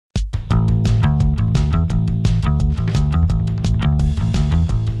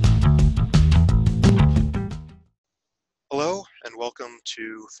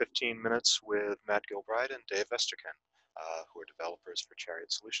to 15 Minutes with Matt Gilbride and Dave Esterkin, who are developers for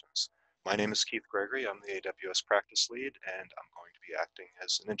Chariot Solutions. My name is Keith Gregory. I'm the AWS practice lead, and I'm going to be acting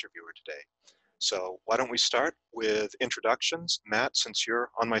as an interviewer today. So why don't we start with introductions? Matt, since you're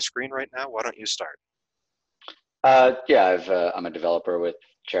on my screen right now, why don't you start? I'm a developer with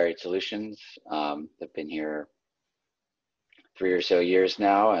Chariot Solutions. I've been here 3 or so years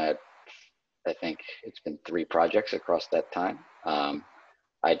now. I think it's been 3 projects across that time.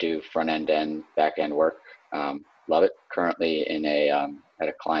 I do front-end and back-end work. Love it. Currently at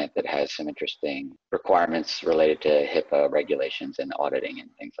a client that has some interesting requirements related to HIPAA regulations and auditing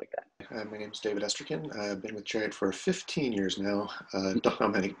and things like that. My name is David Esterkin. I've been with Chariot for 15 years now.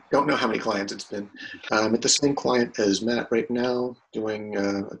 Don't know how many clients it's been. I'm at the same client as Matt right now, doing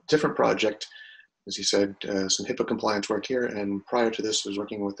a different project. As he said, some HIPAA compliance work here, and prior to this, I was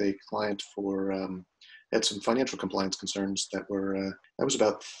working with a client for had some financial compliance concerns that was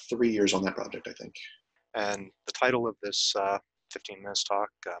about 3 years on that project, I think. And the title of this 15 minutes talk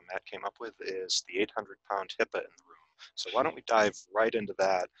Matt came up with is the 800-pound HIPAA in the room. So why don't we dive right into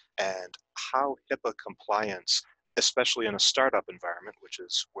that and how HIPAA compliance, especially in a startup environment, which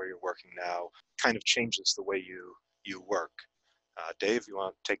is where you're working now, kind of changes the way you work. Dave, you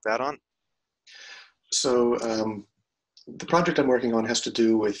want to take that on? So the project I'm working on has to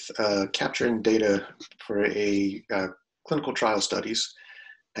do with capturing data for a clinical trial studies,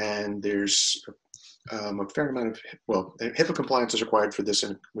 and there's a fair amount of, HIPAA compliance is required for this,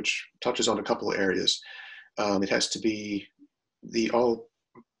 which touches on a couple of areas. It has to be, all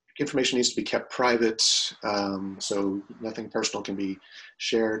information needs to be kept private, so nothing personal can be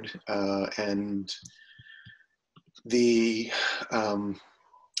shared, and the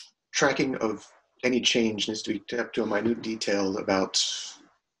tracking of any change needs to be kept to a minute detail about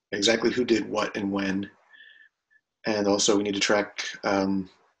exactly who did what and when. And also we need to track,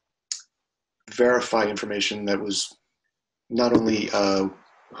 verify information that was not only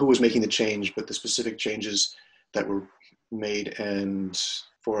who was making the change, but the specific changes that were made and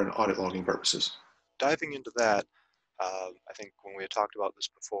for an audit logging purposes. Diving into that, I think when we had talked about this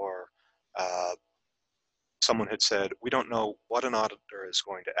before, someone had said, we don't know what an auditor is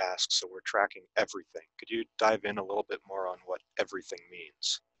going to ask, so we're tracking everything. Could you dive in a little bit more on what everything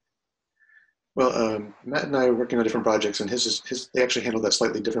means? Well, Matt and I are working on different projects, and they actually handle that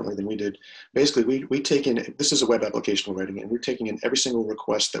slightly differently than we did. Basically, we take in, this is a web application we're writing, and we're taking in every single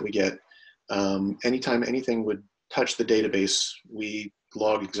request that we get. Anytime anything would touch the database, we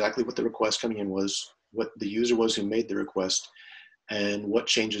log exactly what the request coming in was, what the user was who made the request, and what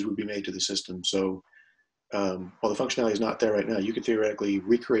changes would be made to the system. So while the functionality is not there right now, you could theoretically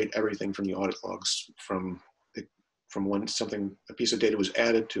recreate everything from the audit logs from when a piece of data was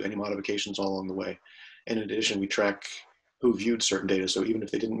added to any modifications all along the way. And in addition, we track who viewed certain data. So even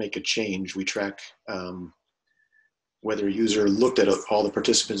if they didn't make a change, we track whether a user looked at all the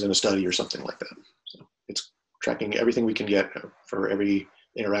participants in a study or something like that. So it's tracking everything we can get for every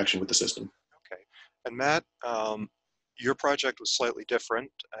interaction with the system. Okay. And Matt, your project was slightly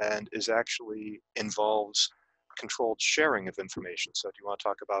different and involves controlled sharing of information. So do you want to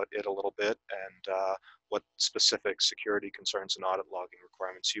talk about it a little bit and what specific security concerns and audit logging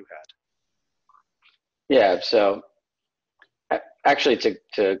requirements you had? Yeah, so actually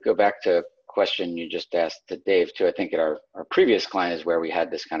to go back to a question you just asked to Dave too, I think at our previous client is where we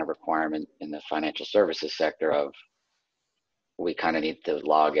had this kind of requirement in the financial services sector of we kind of need to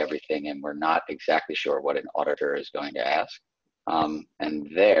log everything and we're not exactly sure what an auditor is going to ask. And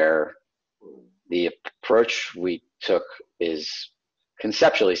there, the approach we took is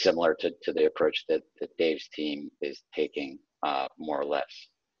conceptually similar to the approach that Dave's team is taking, more or less.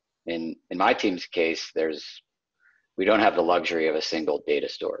 In my team's case, we don't have the luxury of a single data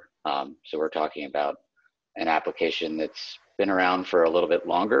store. So we're talking about an application that's been around for a little bit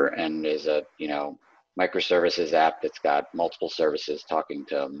longer and is a microservices app that's got multiple services talking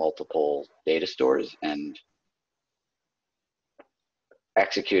to multiple data stores, and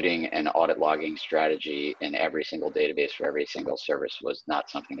executing an audit logging strategy in every single database for every single service was not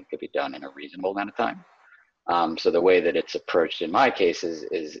something that could be done in a reasonable amount of time. So the way that it's approached in my case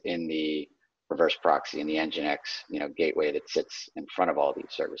is in the reverse proxy, in the Nginx gateway that sits in front of all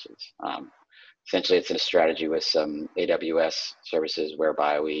these services. Essentially, it's a strategy with some AWS services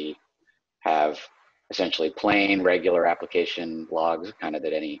whereby we have essentially plain regular application logs, kind of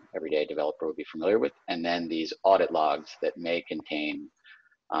that any everyday developer would be familiar with, and then these audit logs that may contain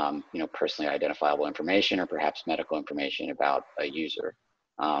personally identifiable information or perhaps medical information about a user.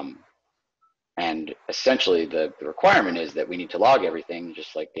 And essentially the requirement is that we need to log everything,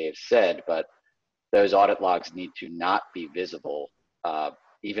 just like Dave said, but those audit logs need to not be visible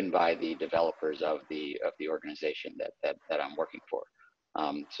even by the developers of the organization that I'm working for.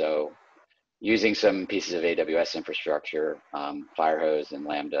 So using some pieces of AWS infrastructure, Firehose and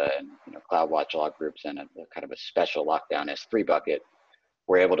Lambda and CloudWatch log groups and a kind of a special lockdown S3 bucket,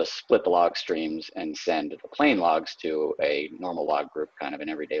 we're able to split the log streams and send the plain logs to a normal log group, kind of an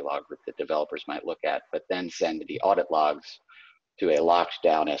everyday log group that developers might look at, but then send the audit logs to a locked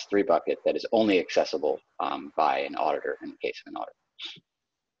down S3 bucket that is only accessible by an auditor in the case of an audit.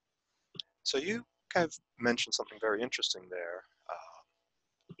 So you kind of mentioned something very interesting there,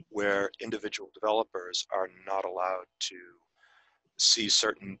 where individual developers are not allowed to see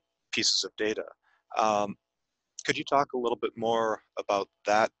certain pieces of data. Could you talk a little bit more about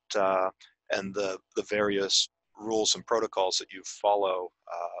that and the various rules and protocols that you follow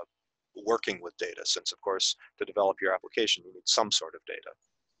working with data, since of course to develop your application you need some sort of data?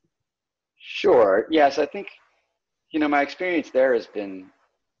 Sure. Yes, I think my experience there has been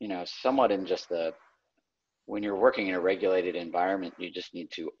somewhat in just when you're working in a regulated environment, you just need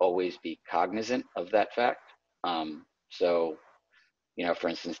to always be cognizant of that fact. So for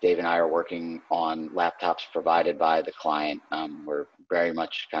instance, Dave and I are working on laptops provided by the client. We're very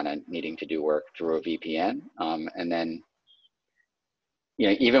much kind of needing to do work through a VPN. And then,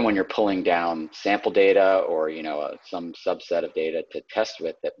 even when you're pulling down sample data or, some subset of data to test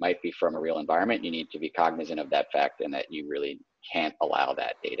with that might be from a real environment, you need to be cognizant of that fact and that you really can't allow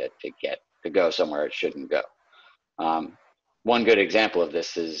that data to go somewhere it shouldn't go. One good example of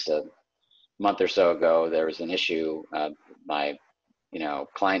this is a month or so ago, there was an issue. My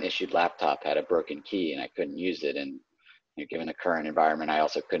client issued laptop had a broken key and I couldn't use it. And given the current environment, I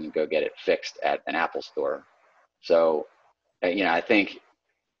also couldn't go get it fixed at an Apple store. So, I think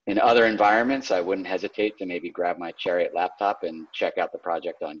in other environments, I wouldn't hesitate to maybe grab my Chariot laptop and check out the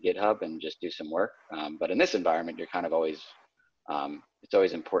project on GitHub and just do some work. But in this environment, you're kind of always, it's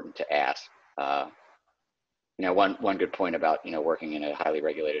always important to ask. One good point about, working in a highly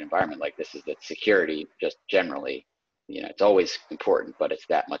regulated environment like this is that security just generally, it's always important, but it's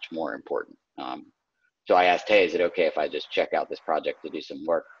that much more important. So I asked, hey, is it okay if I just check out this project to do some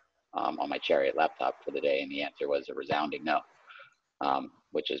work on my Chariot laptop for the day? And the answer was a resounding no,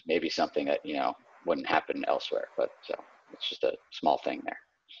 which is maybe something that, wouldn't happen elsewhere. But so it's just a small thing there.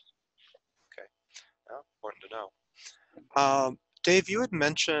 Okay, well, important to know. Dave, you had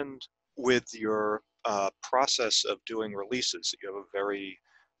mentioned with your process of doing releases, you have a very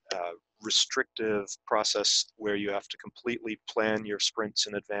restrictive process where you have to completely plan your sprints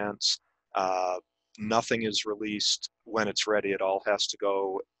in advance. Nothing is released when it's ready. It all has to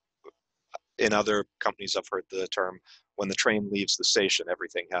go. In other companies, I've heard the term, when the train leaves the station,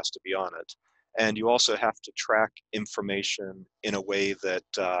 everything has to be on it. And you also have to track information in a way that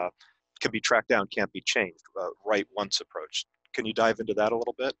can be tracked down, can't be changed, write once approach. Can you dive into that a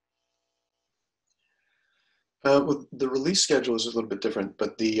little bit? Well, the release schedule is a little bit different,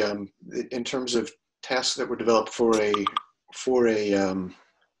 but in terms of tasks that were developed for a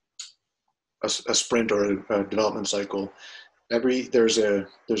sprint or a development cycle, there's a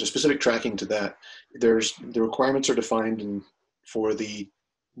specific tracking to that. The requirements are defined for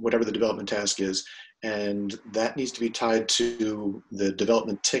whatever the development task is, and that needs to be tied to the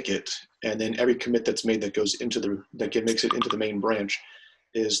development ticket. And then every commit that's made that goes makes it into the main branch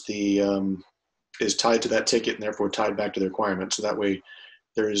is tied to that ticket and therefore tied back to the requirement. So that way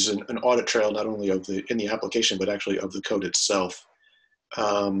there's an audit trail not only in the application, but actually of the code itself.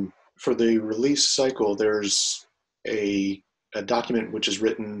 For the release cycle, there's a document which is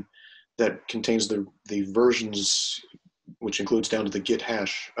written that contains the versions, which includes down to the Git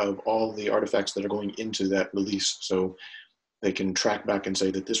hash of all the artifacts that are going into that release. So they can track back and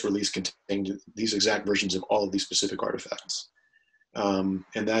say that this release contained these exact versions of all of these specific artifacts. And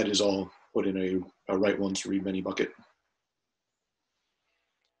that is all put in a write once, read many bucket.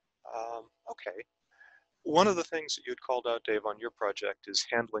 Okay. One of the things that you had called out, Dave, on your project is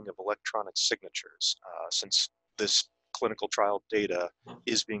handling of electronic signatures. Since this clinical trial data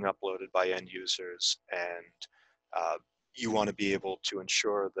is being uploaded by end users, and you want to be able to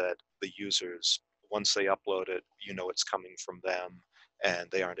ensure that the users, once they upload it, it's coming from them and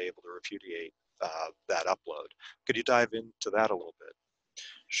they aren't able to repudiate that upload. Could you dive into that a little bit?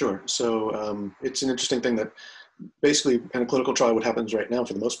 Sure. So it's an interesting thing that basically in a clinical trial, what happens right now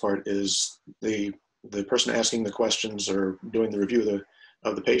for the most part is the person asking the questions or doing the review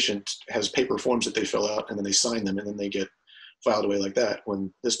of the patient has paper forms that they fill out and then they sign them and then they get filed away like that,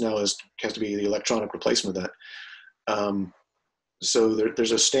 when this now has to be the electronic replacement of that. So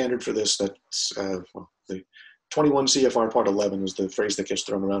there's a standard for this that's the 21 CFR Part 11 is the phrase that gets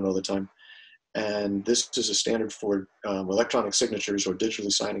thrown around all the time. And this is a standard for electronic signatures or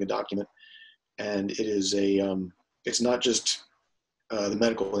digitally signing a document. And it is it's not just the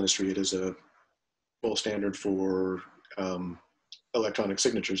medical industry, it is a full standard for electronic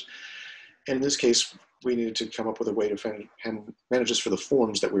signatures. And in this case, we needed to come up with a way to manage this for the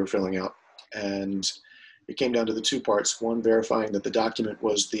forms that we were filling out. And it came down to the two parts: one, verifying that the document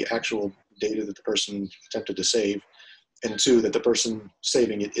was the actual data that the person attempted to save, and two, that the person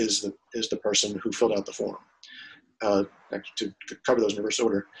saving it is the person who filled out the form. To cover those in reverse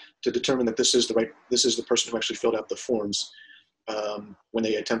order, to determine that this is the person who actually filled out the forms, when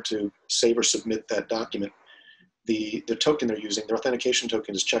they attempt to save or submit that document, the token they're using, their authentication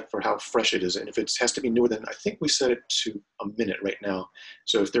token, is checked for how fresh it is. And if it has to be newer than, I think we set it to a minute right now.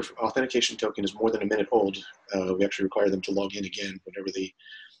 So if their authentication token is more than a minute old, we actually require them to log in again whenever they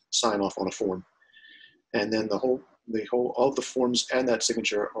sign off on a form. And then all of the forms and that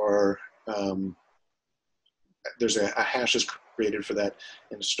signature are, there's a hash is created for that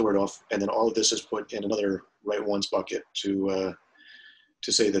and stored off. And then all of this is put in another write once bucket to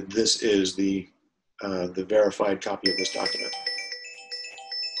say that this is the verified copy of this document.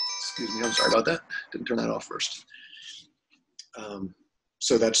 Excuse me, I'm sorry about that. Didn't turn that off first.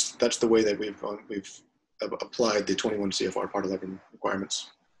 So that's the way that we've applied the 21 CFR Part 11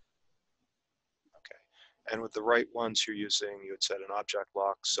 requirements. Okay. And with the right ones you're using, you had said an object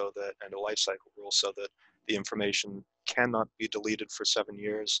lock and a lifecycle rule so that the information cannot be deleted for 7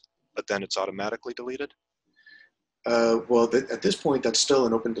 years, but then it's automatically deleted? Well, at this point, that's still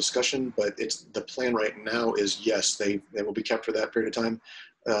an open discussion, but the plan right now is yes, they will be kept for that period of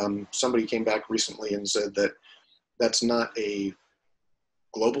time. Somebody came back recently and said that that's not a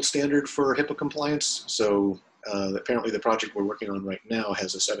global standard for HIPAA compliance. So apparently the project we're working on right now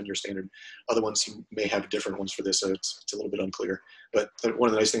has a 7-year standard. Other ones may have different ones for this, so it's a little bit unclear. But one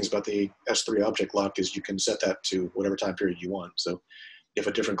of the nice things about the S3 object lock is you can set that to whatever time period you want. So if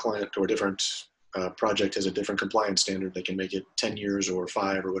a different client or a different project has a different compliance standard, they can make it 10 years or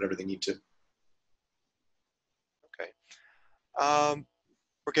 5 or whatever they need to. Okay.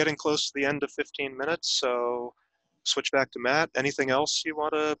 We're getting close to the end of 15 minutes, so switch back to Matt. Anything else you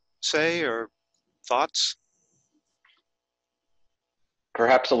want to say or thoughts?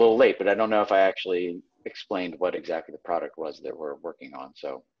 Perhaps a little late, but I don't know if I actually explained what exactly the product was that we're working on.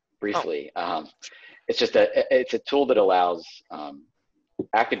 So briefly, it's just it's a tool that allows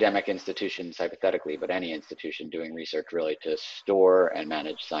academic institutions, hypothetically, but any institution doing research really, to store and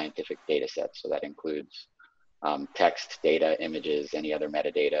manage scientific data sets. So that includes text, data, images, any other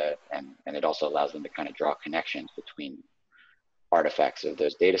metadata, and it also allows them to kind of draw connections between artifacts of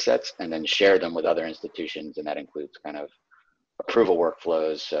those data sets and then share them with other institutions, and that includes kind of approval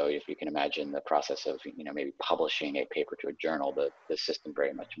workflows. So if you can imagine the process of maybe publishing a paper to a journal, the system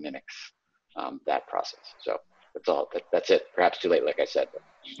very much mimics that process. So that's it. Perhaps too late, like I said.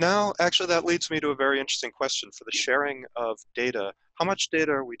 No, actually, that leads me to a very interesting question. For the sharing of data, how much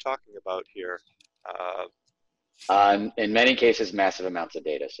data are we talking about here? In many cases, massive amounts of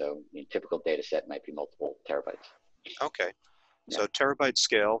data. So a typical data set might be multiple terabytes. Okay. Yeah. So terabyte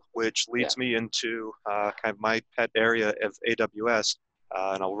scale, which leads me into kind of my pet area of AWS,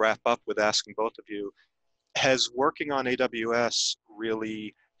 and I'll wrap up with asking both of you, has working on AWS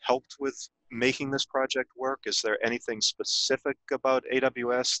really helped with making this project work? Is there anything specific about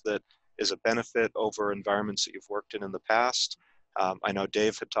AWS that is a benefit over environments that you've worked in the past? I know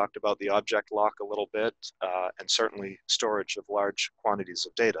Dave had talked about the object lock a little bit, and certainly storage of large quantities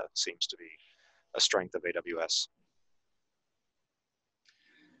of data seems to be a strength of AWS.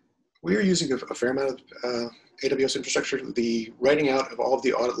 We are using a fair amount of AWS infrastructure. The writing out of all of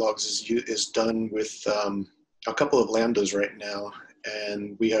the audit logs is done with a couple of Lambdas right now,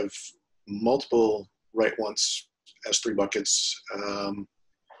 and we have multiple write once S3 buckets. I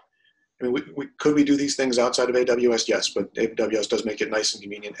mean, could we do these things outside of AWS? Yes, but AWS does make it nice and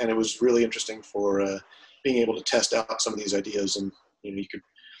convenient, and it was really interesting for being able to test out some of these ideas, and you could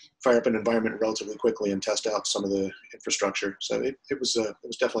fire up an environment relatively quickly and test out some of the infrastructure. So it was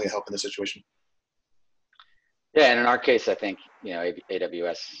definitely a help in the situation. Yeah, and in our case, I think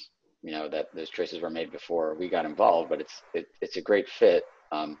AWS, that those choices were made before we got involved, but it's a great fit,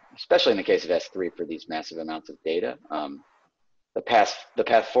 especially in the case of S3 for these massive amounts of data. The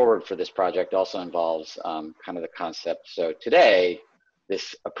path forward for this project also involves kind of the concept. So today,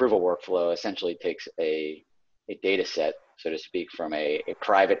 this approval workflow essentially takes a data set, so to speak, from a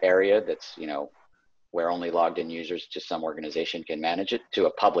private area that's, where only logged in users to some organization can manage it, to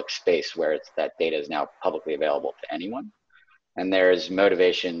a public space where that data is now publicly available to anyone. And there's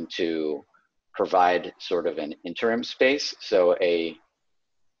motivation to provide sort of an interim space. So a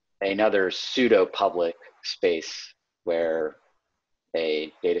another pseudo-public space where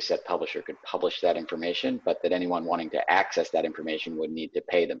a dataset publisher could publish that information, but that anyone wanting to access that information would need to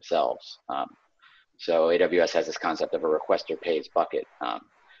pay themselves. So AWS has this concept of a requester pays bucket,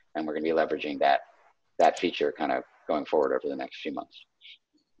 and we're going to be leveraging that feature kind of going forward over the next few months.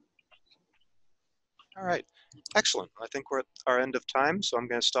 All right, excellent. I think we're at our end of time, so I'm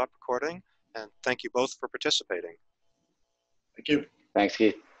going to stop recording, and thank you both for participating. Thank you. Thanks,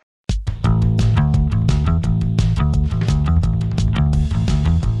 Keith.